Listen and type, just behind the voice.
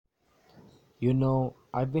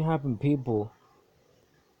I've been having people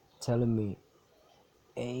telling me,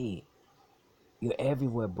 hey, you're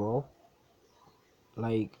everywhere, bro.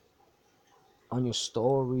 Like, on your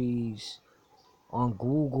stories, on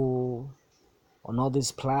Google, on all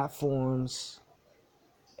these platforms,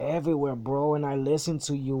 everywhere, bro. And I listen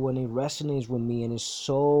to you and it resonates with me, and it's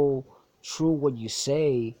so true what you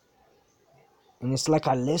say. And it's like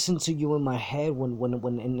I listen to you in my head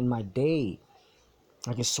when in my day.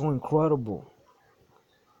 Like, it's so incredible.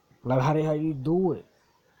 Like, how you do it?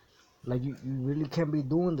 Like, you really can't be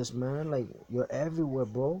doing this, man. Like, you're everywhere,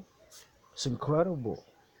 bro. It's incredible.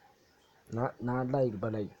 Not like,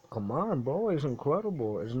 but like, come on, bro. It's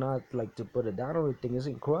incredible. It's not like to put it down or anything. It's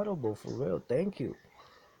incredible, for real. Thank you.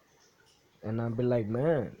 And I'll be like,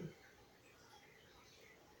 man,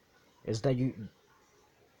 it's that you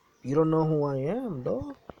don't know who I am,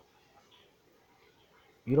 though.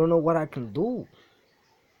 You don't know what I can do.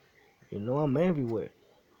 I'm everywhere.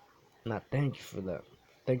 And I thank you for that.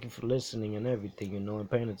 Thank you for listening and everything, and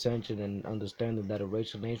paying attention and understanding that it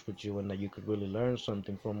resonates with you and that you could really learn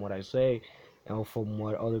something from what I say and from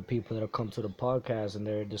what other people that have come to the podcast and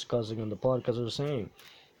they're discussing on the podcast are saying.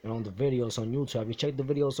 And on the videos on YouTube. Have you checked the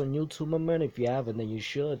videos on YouTube, my man? If you haven't, then you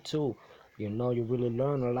should too. You really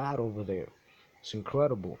learn a lot over there. It's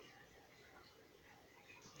incredible.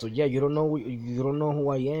 So yeah, you don't know who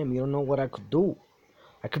I am. You don't know what I could do.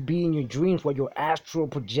 I could be in your dreams while you're astral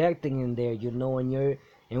projecting in there,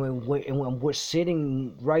 and when we're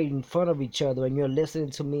sitting right in front of each other and you're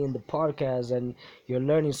listening to me in the podcast and you're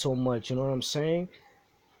learning so much, you know what I'm saying?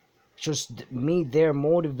 Just me there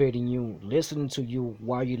motivating you, listening to you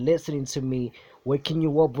while you're listening to me, waking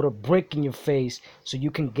you up with a brick in your face so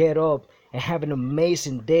you can get up and have an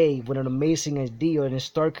amazing day with an amazing idea and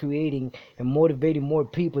start creating and motivating more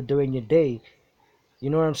people during your day.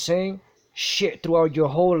 You know what I'm saying? Shit, throughout your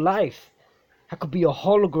whole life. I could be a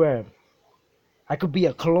hologram. I could be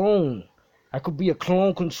a clone. I could be a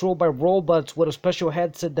clone controlled by robots with a special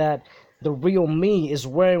headset that the real me is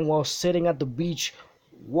wearing while sitting at the beach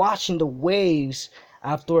watching the waves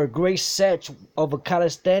after a great set of a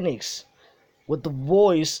calisthenics with the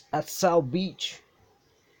voice at South Beach.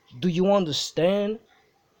 Do you understand?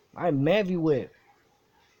 I'm everywhere.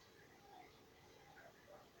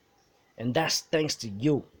 And that's thanks to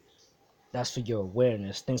you. That's for your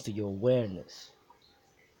awareness. Thanks to your awareness.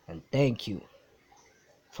 And thank you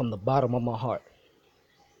from the bottom of my heart.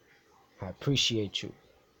 I appreciate you.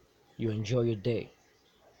 You enjoy your day.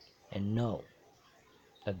 And know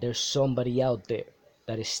that there's somebody out there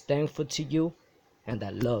that is thankful to you and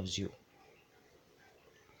that loves you.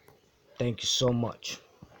 Thank you so much.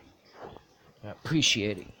 I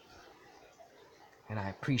appreciate it. And I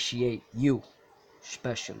appreciate you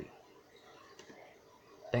especially.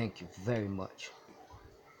 Thank you very much.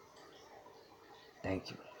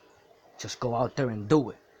 Thank you. Just go out there and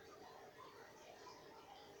do it.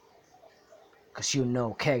 Because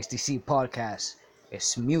KXDC Podcast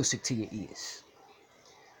is music to your ears.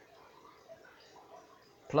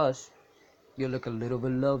 Plus, you look a little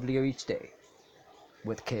bit lovelier each day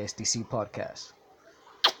with KSDC Podcast.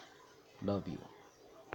 Love you.